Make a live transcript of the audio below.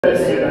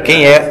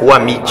Quem é o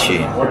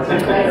Amit?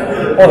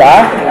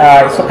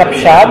 Olá, eu sou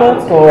capixaba,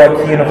 estou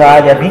aqui no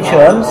Vale há 20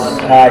 anos,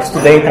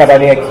 estudei e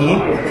trabalhei aqui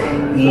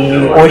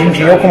e hoje em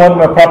dia eu comando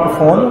meu próprio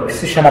fundo que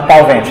se chama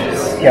Palo Alto,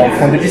 que é um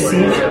fundo de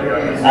seed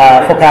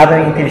focado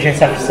em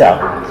inteligência artificial.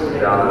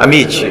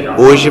 Amit,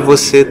 hoje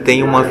você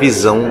tem uma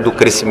visão do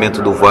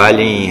crescimento do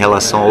Vale em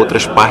relação a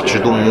outras partes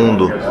do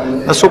mundo.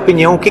 Na sua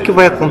opinião, o que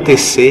vai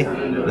acontecer?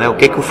 O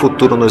que o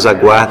futuro nos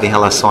aguarda em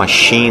relação à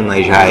China,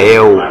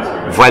 Israel,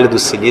 Vale do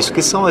Silício,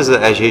 que são as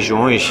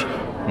regiões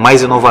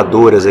mais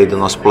inovadoras aí do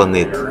nosso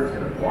planeta?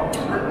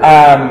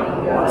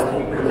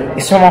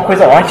 Isso é uma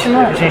coisa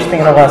ótima, a gente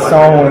tem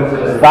inovação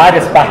em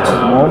várias partes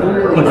do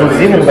mundo,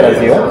 inclusive no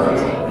Brasil,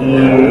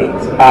 e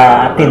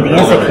a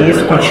tendência é que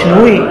isso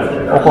continue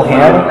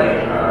ocorrendo,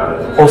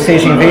 ou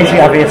seja, em vez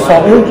de haver só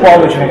um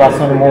polo de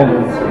inovação no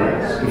mundo,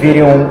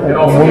 vire um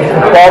mundo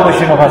com polos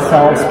de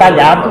inovação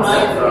espalhados.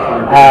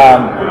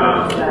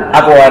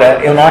 Agora,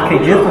 eu não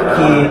acredito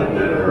que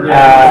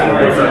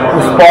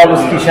os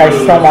polos que já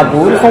estão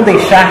maduros vão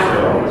deixar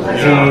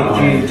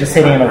de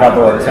serem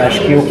inovadores. Eu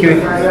acho que o que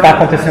está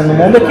acontecendo no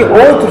mundo é que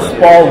outros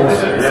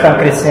polos estão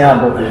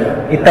crescendo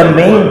e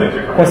também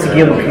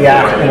conseguindo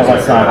criar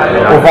inovação.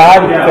 O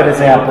Vale, por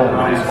exemplo,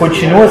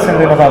 continua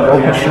sendo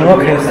inovador, continua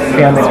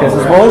criando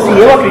empresas boas e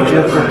eu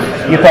acredito,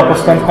 e estou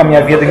apostando com a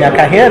minha vida e minha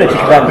carreira, de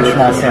que vai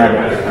continuar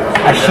sendo.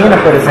 A China,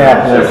 por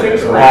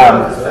exemplo,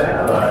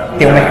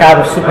 tem um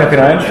mercado super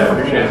grande,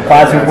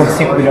 quase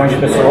 1,5 bilhões de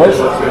pessoas,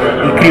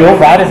 e criou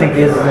várias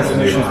empresas nesses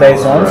últimos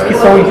 10 anos, que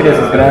são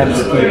empresas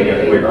grandes,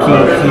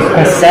 que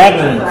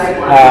conseguem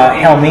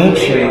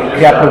realmente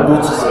criar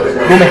produtos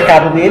do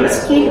mercado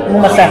deles, que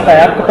numa certa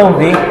época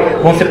também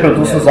vão ser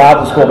produtos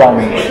usados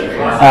globalmente.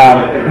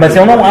 Mas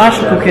eu não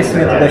acho que o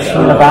crescimento da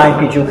China vai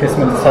impedir o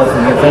crescimento dos Estados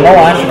Unidos. Eu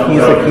não acho que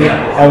isso aqui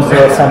é um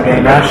zero-sum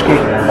game. Eu acho que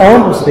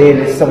ambos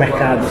deles são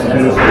mercados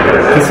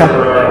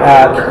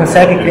que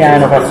conseguem criar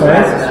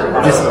inovações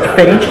de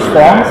diferentes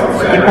formas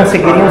e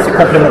conseguiriam se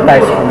complementar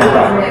e se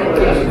complementar.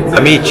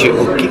 Amit,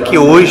 o que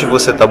hoje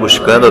você está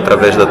buscando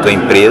através da tua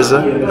empresa,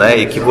 né,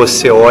 e que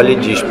você olha e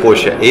diz,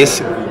 poxa,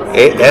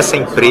 essa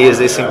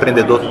empresa, esse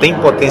empreendedor tem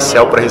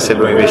potencial para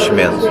receber um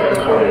investimento?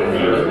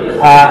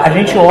 A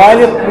gente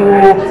olha para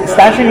o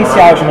estágio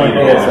inicial de uma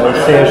empresa, ou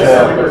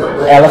seja,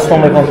 elas estão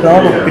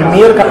levantando o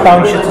primeiro capital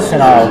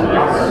institucional,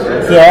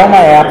 que é uma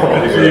época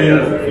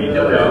que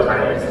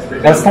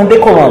elas estão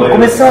decolando,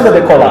 começando a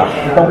decolar.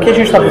 Então o que a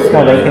gente está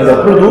buscando é entender o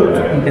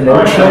produto, entender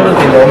o time,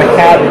 entender o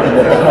mercado,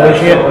 entender a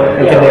tecnologia,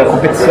 entender a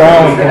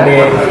competição,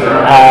 entender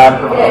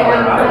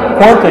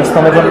quanto eles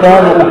estão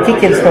levantando, o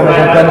que eles estão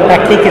levantando, para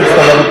que eles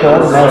estão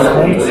levantando, os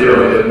fundos,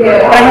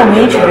 para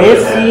realmente ver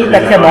se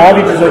daqui a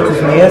 9,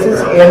 18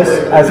 meses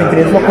as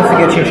empresas vão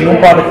conseguir atingir um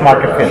product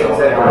market fit.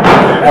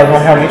 Elas vão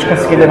realmente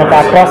conseguir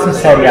levantar a próxima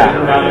série A.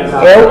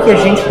 É o que a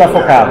gente está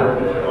focado.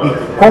 E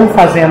como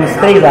fazemos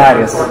 3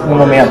 áreas no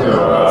momento,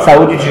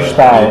 saúde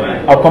digital,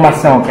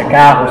 automação, que é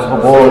carros,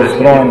 robôs,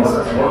 drones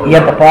e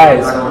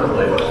enterprise,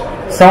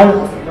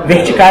 são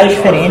verticais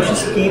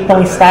diferentes que estão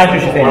em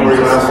estágios diferentes.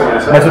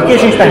 Mas o que a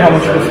gente está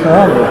realmente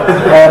buscando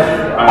é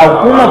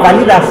alguma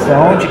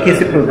validação de que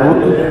esse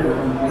produto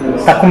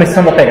está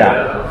começando a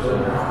pegar.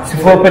 Se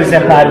for, por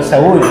exemplo, na área de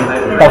saúde,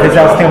 talvez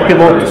elas tenham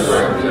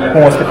pilotos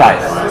com hospitais.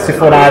 Se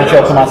for na área de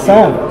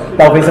automação,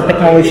 talvez a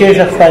tecnologia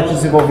já está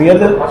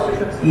desenvolvida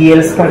e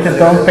eles estão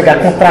tentando pegar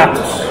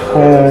contratos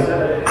com,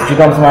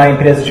 digamos, uma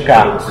empresa de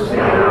carros.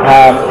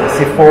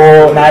 Se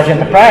for na área de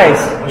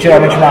enterprise,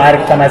 geralmente uma área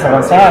que está mais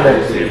avançada,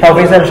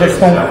 talvez elas já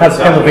estão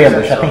fazendo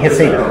vendas, já tem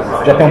receita,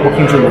 já tem um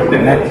pouquinho de lucro,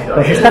 né? Então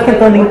a gente está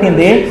tentando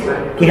entender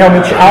que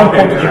realmente há um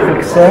ponto de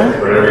inflexão,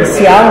 e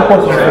se há um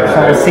ponto de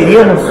inflexão,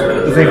 seríamos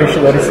os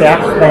investidores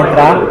certos para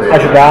entrar,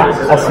 ajudar,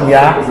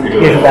 auxiliar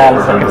e ajudar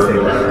elas a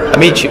crescer.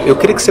 Amit, eu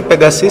queria que você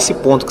pegasse esse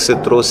ponto que você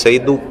trouxe aí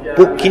do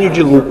pouquinho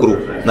de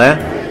lucro, né?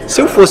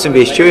 Se eu fosse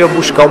investir, eu ia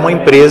buscar uma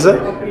empresa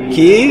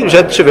que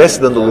já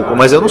estivesse dando lucro,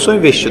 mas eu não sou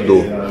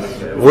investidor.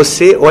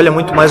 Você olha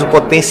muito mais o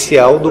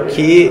potencial do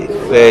que,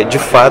 de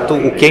fato,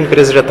 o que a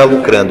empresa já está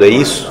lucrando, é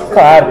isso?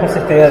 Claro, com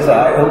certeza.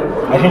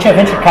 A gente é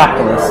venture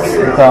capitalist,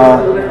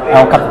 então é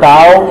um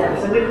capital,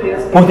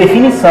 por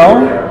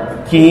definição,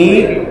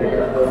 que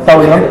está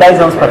olhando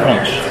 10 anos para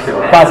frente,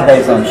 quase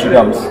 10 anos,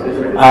 digamos.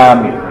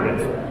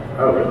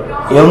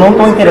 Eu não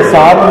estou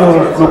interessado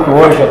no lucro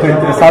hoje, eu estou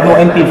interessado no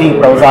NPV,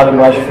 para usar a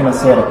linguagem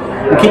financeira.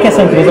 O que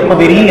essa empresa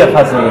poderia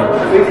fazer?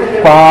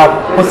 Qual a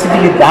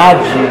possibilidade,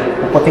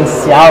 o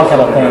potencial que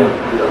ela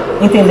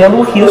tem? Entendendo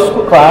o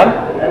risco, claro,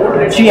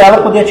 de ela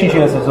poder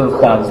atingir esses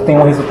resultados. Tem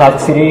um resultado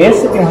que seria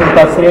esse, tem um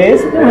resultado que seria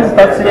esse, tem um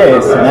resultado que seria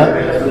esse,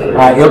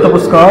 né? Eu estou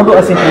buscando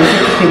as empresas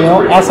que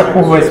teriam essa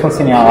curva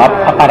exponencial,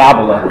 a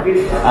parábola.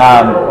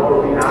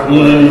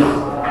 E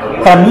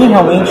para mim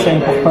realmente é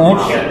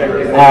importante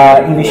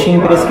investir em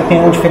empresas que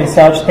tenham um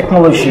diferencial de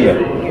tecnologia.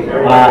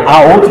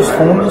 Há outros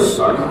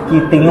fundos que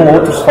tenham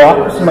outros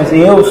focos, mas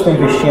eu estou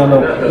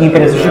investindo em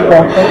empresas de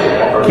ponta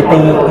que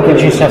têm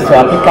inteligência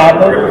artificial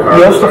aplicada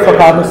e eu estou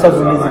focado nos Estados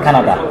Unidos e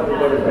Canadá.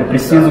 Eu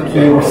preciso que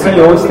o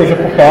CEO esteja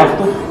por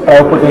perto para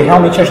eu poder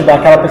realmente ajudar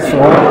aquela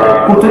pessoa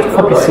com tudo que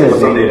for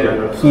preciso.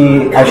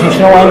 Que a gente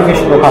não é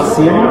investidor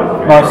passivo,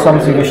 nós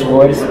somos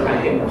investidores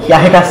que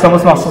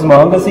arregaçamos nossas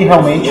mangas e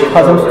realmente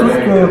fazemos tudo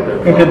que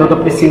o empreendedor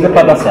precisa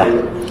para dar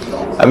certo.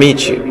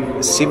 Amit,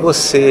 se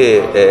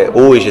você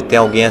hoje tem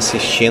alguém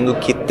assistindo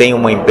que tem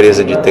uma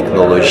empresa de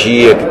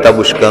tecnologia, que está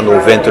buscando um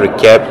venture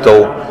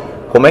capital,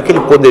 como é que ele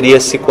poderia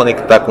se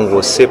conectar com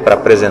você para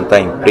apresentar a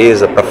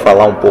empresa, para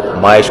falar um pouco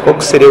mais? Qual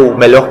que seria o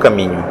melhor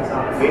caminho?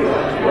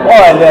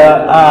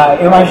 Olha,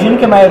 eu imagino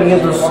que a maioria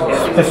das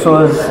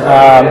pessoas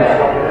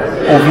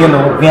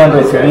vendo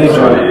esse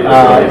vídeo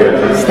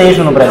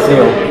estejam no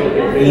Brasil.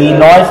 E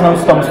nós não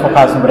estamos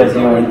focados no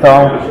Brasil,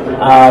 então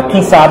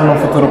quem sabe no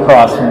futuro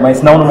próximo,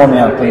 mas não no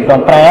momento. Então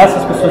para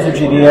essas pessoas eu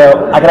diria,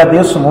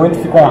 agradeço muito,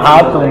 fico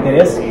honrado pelo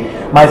interesse,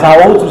 mas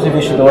há outros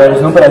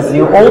investidores no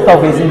Brasil, ou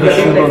talvez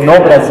investindo no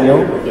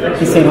Brasil,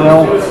 que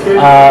seriam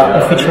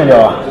um fit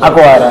melhor.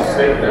 Agora,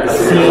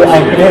 se a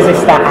empresa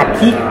está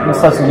aqui nos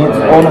Estados Unidos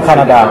ou no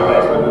Canadá,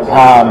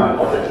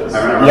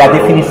 e a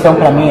definição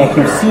para mim é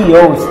que o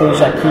CEO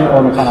esteja aqui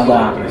ou no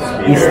Canadá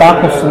e está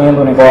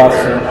construindo um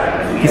negócio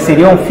que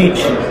seria um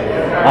fit,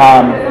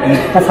 e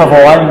por favor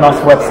olhe no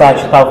nosso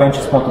website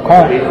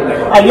talventures.com,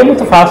 aí é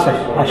muito fácil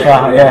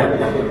achar.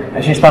 A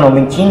gente está no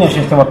LinkedIn, a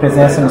gente tem uma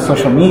presença no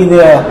social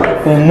media,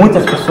 tem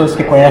muitas pessoas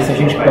que conhecem a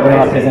gente que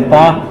poderiam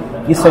apresentar.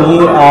 Isso aí,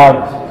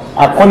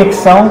 a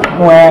conexão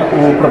não é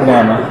o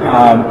problema,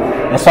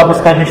 é só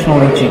buscar a gente no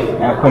LinkedIn,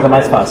 é a coisa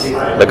mais fácil.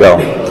 Legal.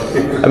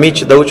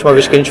 Amit, da última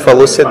vez que a gente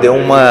falou, você deu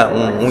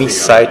um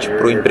insight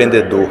para o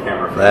empreendedor,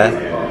 né?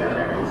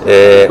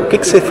 O que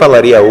você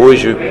falaria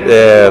hoje?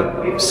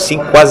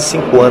 Quase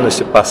 5 anos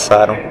se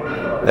passaram,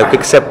 né? O que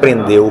você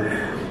aprendeu?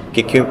 O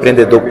que o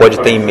empreendedor pode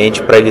ter em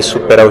mente para ele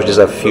superar os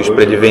desafios,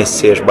 para ele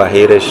vencer as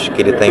barreiras que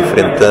ele está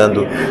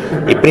enfrentando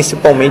e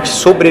principalmente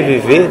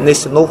sobreviver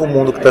nesse novo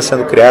mundo que está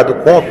sendo criado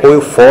com apoio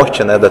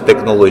forte, né, da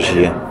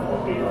tecnologia?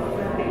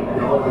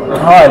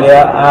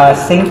 Olha,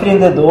 ser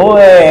empreendedor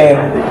é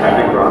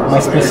uma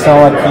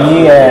expressão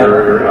aqui,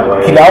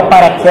 criar o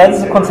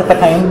paraquedas quando você está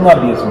caindo no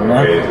abismo,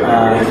 né?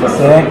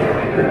 Você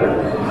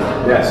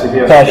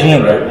que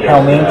agenda,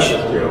 realmente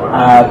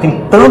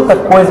tem tanta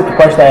coisa que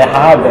pode dar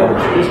errada,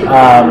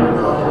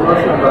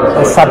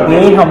 é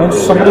saber realmente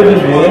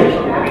sobreviver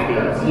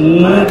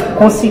e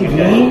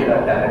conseguir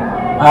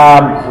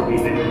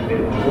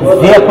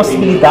ver a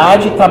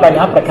possibilidade e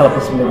trabalhar para aquela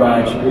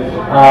possibilidade.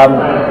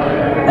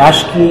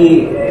 Acho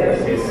que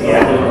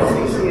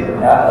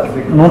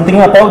não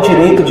tenho até o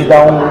direito de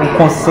dar um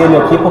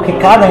conselho aqui, porque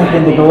cada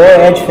empreendedor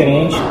é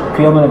diferente,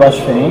 cria um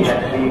negócio diferente,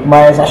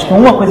 mas acho que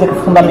uma coisa que é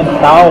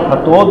fundamental para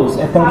todos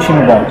é ter um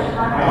time bom.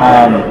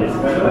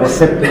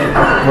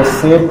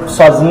 Você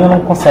sozinho não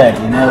consegue,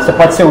 né? Você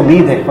pode ser o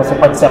líder, você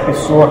pode ser a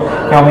pessoa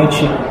que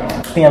realmente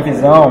tem a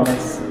visão,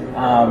 mas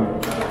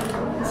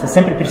você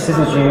sempre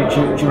precisa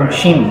de um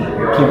time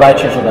que vai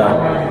te ajudar.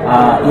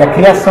 E a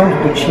criação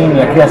do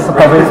time, a criação,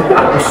 talvez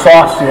o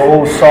sócio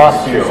ou os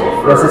sócios,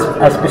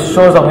 as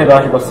pessoas ao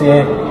redor de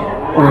você,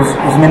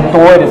 os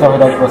mentores ao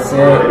redor de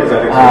você,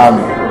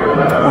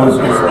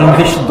 os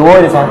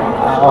investidores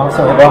ao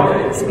seu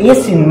redor.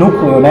 Esse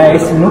núcleo, né,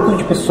 esse núcleo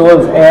de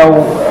pessoas é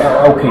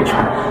o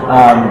crítico.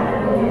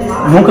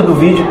 Nunca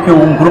duvide que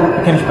um grupo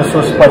pequeno de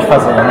pessoas pode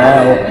fazer,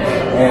 né?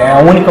 É a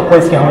única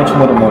coisa que realmente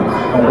muda o mundo.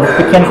 É um grupo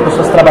pequeno de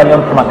pessoas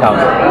trabalhando por uma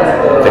causa.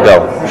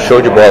 Legal,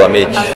 show de bola, Amit.